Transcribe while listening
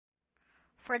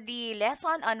For the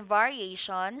lesson on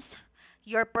variations,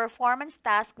 your performance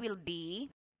task will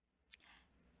be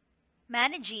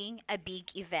managing a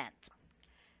big event.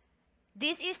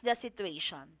 This is the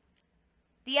situation.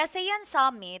 The ASEAN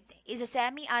Summit is a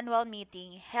semi-annual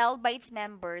meeting held by its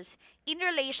members in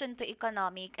relation to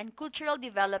economic and cultural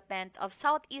development of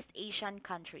Southeast Asian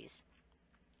countries.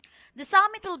 The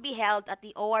summit will be held at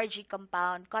the ORG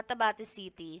compound, Cotabato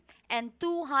City, and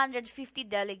 250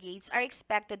 delegates are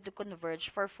expected to converge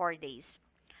for 4 days.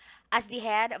 As the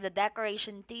head of the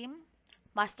decoration team,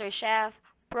 master chef,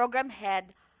 program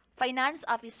head, finance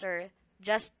officer,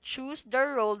 just choose the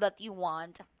role that you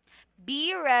want.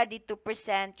 Be ready to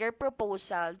present your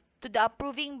proposal to the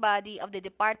approving body of the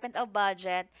Department of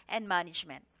Budget and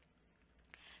Management.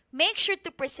 Make sure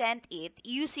to present it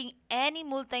using any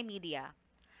multimedia.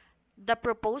 The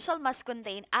proposal must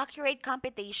contain accurate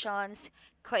computations,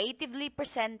 creatively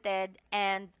presented,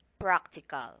 and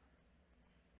practical.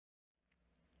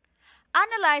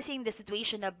 Analyzing the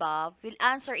situation above will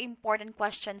answer important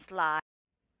questions like: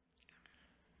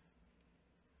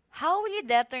 how will you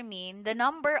determine the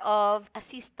number of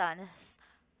assistants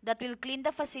that will clean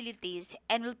the facilities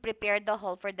and will prepare the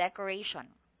hall for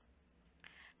decoration?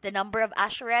 The number of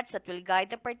usherettes that will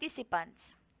guide the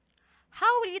participants?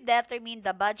 How will you determine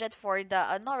the budget for the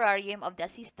honorarium of the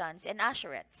assistants and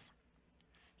usherettes?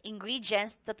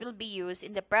 Ingredients that will be used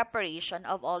in the preparation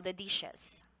of all the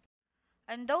dishes.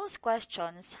 And those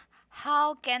questions,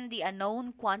 how can the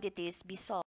unknown quantities be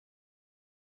solved?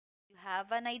 You have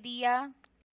an idea?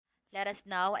 Let us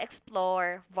now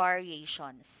explore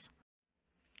variations.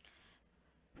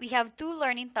 We have two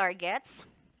learning targets.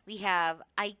 We have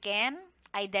I can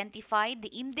identify the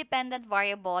independent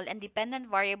variable and dependent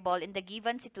variable in the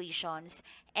given situations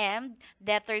and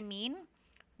determine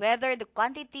whether the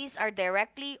quantities are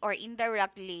directly or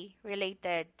indirectly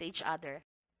related to each other.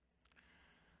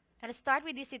 Let's start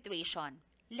with this situation.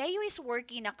 Leo is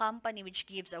working in a company which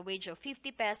gives a wage of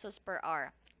 50 pesos per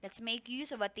hour. Let's make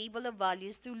use of a table of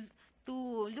values to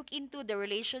look into the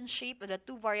relationship of the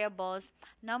two variables,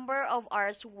 number of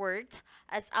hours worked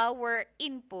as our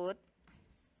input.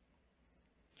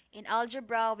 In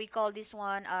algebra, we call this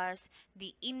one as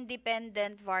the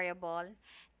independent variable,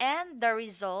 and the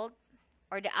result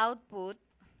or the output,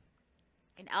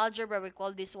 in algebra, we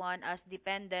call this one as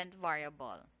dependent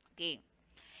variable. Okay.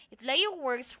 If Leo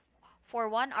works for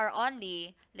 1 hour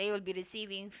only, Leo will be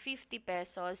receiving 50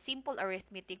 pesos. Simple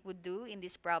arithmetic would do in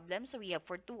this problem. So we have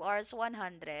for 2 hours,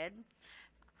 100.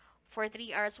 For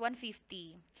 3 hours,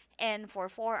 150. And for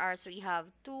 4 hours, we have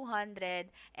 200.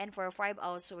 And for 5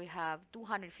 hours, we have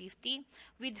 250.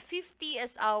 With 50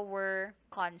 as our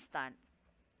constant.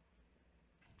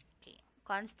 Okay,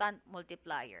 constant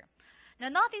multiplier. Now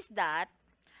notice that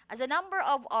as the number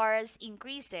of hours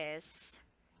increases,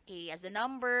 okay, as the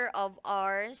number of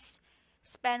hours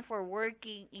spent for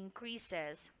working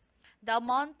increases, the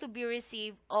amount to be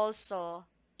received also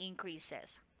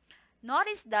increases.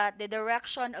 Notice that the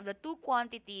direction of the two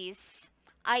quantities,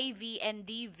 IV and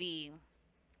DV,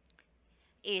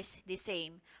 is the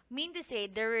same. Mean to say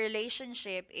the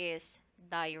relationship is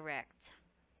direct.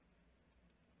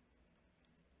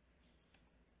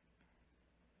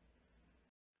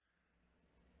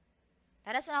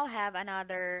 Let us now have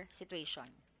another situation.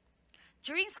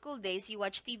 During school days, you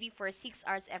watch TV for 6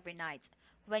 hours every night.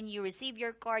 When you receive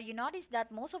your card, you notice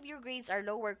that most of your grades are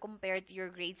lower compared to your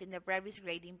grades in the previous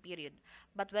grading period.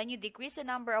 But when you decrease the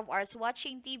number of hours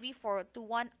watching TV to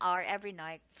 1 hour every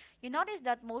night, you notice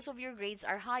that most of your grades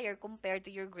are higher compared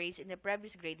to your grades in the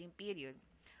previous grading period.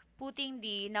 Putting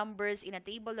the numbers in a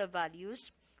table of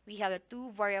values, we have the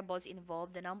two variables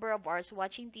involved, the number of hours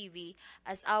watching TV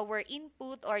as our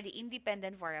input or the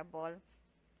independent variable,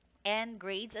 and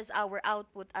grades as our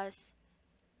output as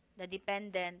the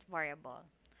dependent variable.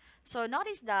 So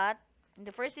notice that in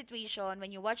the first situation,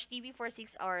 when you watch TV for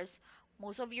 6 hours,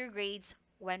 most of your grades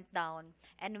went down.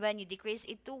 And when you decrease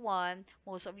it to 1,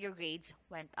 most of your grades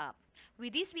went up.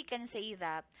 With this, we can say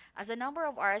that as the number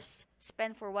of hours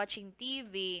spent for watching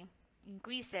TV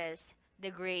increases,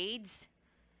 the grades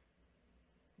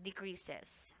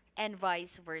decreases, and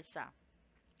vice versa.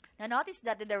 Now notice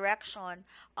that the direction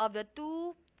of the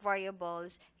two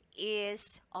variables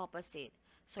is opposite.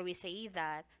 So we say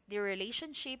that the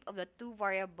relationship of the two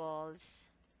variables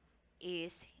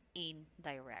is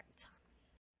indirect.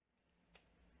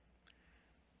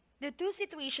 The two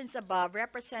situations above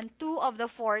represent two of the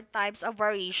 4 types of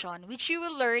variation which you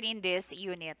will learn in this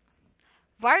unit.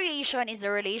 Variation is the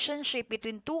relationship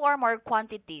between two or more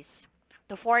quantities.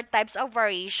 The 4 types of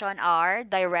variation are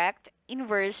direct,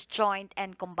 inverse, joint,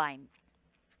 and combined.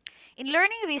 In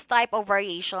learning this type of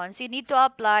variations, you need to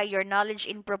apply your knowledge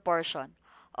in proportion.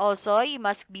 Also, you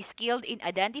must be skilled in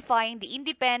identifying the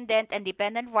independent and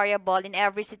dependent variable in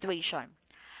every situation.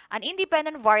 An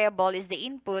independent variable is the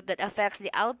input that affects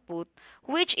the output,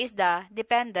 which is the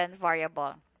dependent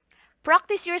variable.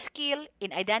 Practice your skill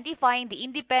in identifying the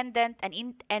independent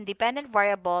and dependent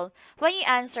variable when you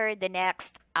answer the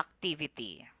next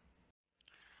activity.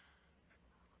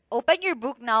 Open your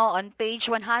book now on page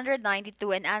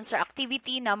 192 and answer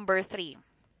activity number 3.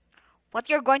 What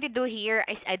you're going to do here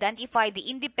is identify the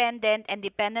independent and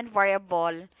dependent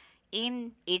variable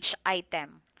in each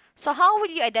item. So how will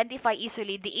you identify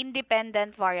easily the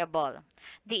independent variable?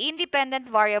 The independent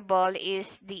variable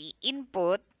is the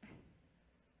input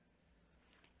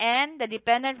and the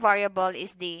dependent variable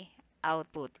is the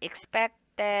output,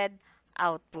 expected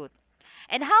output.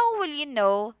 And how will you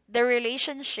know the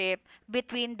relationship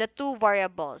between the two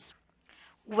variables?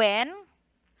 When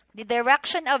the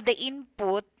direction of the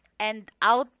input and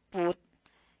output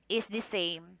is the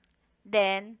same,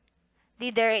 then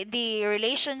the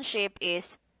relationship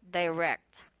is direct.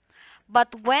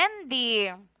 But when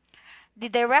the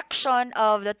direction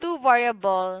of the two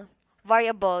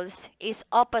variables is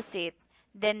opposite,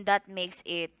 then that makes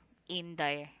it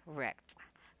indirect.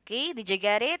 Okay, did you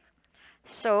get it?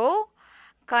 So,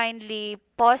 kindly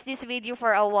pause this video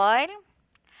for a while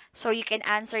so you can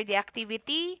answer the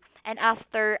activity, and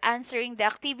after answering the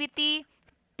activity,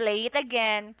 play it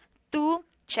again to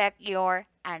check your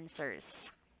answers.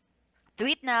 Do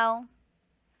it now.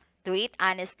 Do it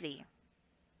honestly.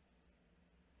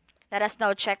 Let us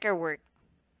now check your work.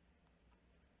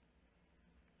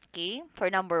 Okay, for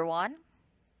number 1,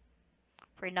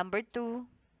 for number 2,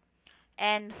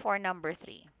 and for number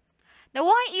 3. Now,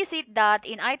 why is it that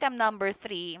in item number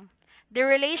 3, the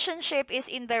relationship is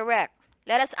indirect?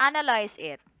 Let us analyze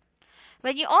it.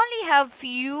 When you only have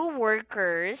few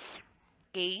workers,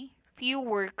 okay, few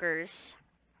workers,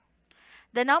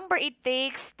 the number it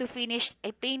takes to finish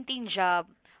a painting job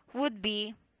would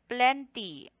be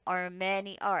plenty or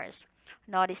many hours.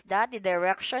 Notice that the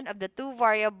direction of the two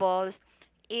variables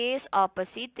is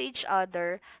opposite to each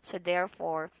other, so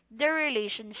therefore, the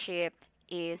relationship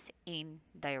is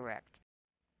indirect.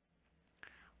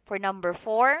 For number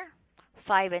 4,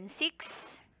 5, and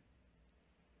 6.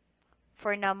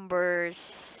 For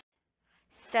numbers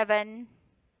 7,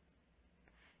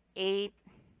 8,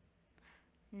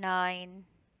 9,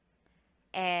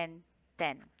 and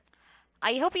 10.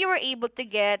 I hope you were able to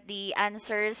get the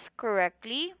answers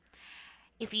correctly.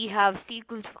 If you have still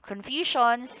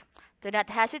confusions, do not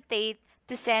hesitate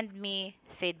to send me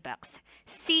feedbacks.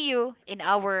 See you in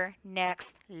our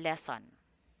next lesson.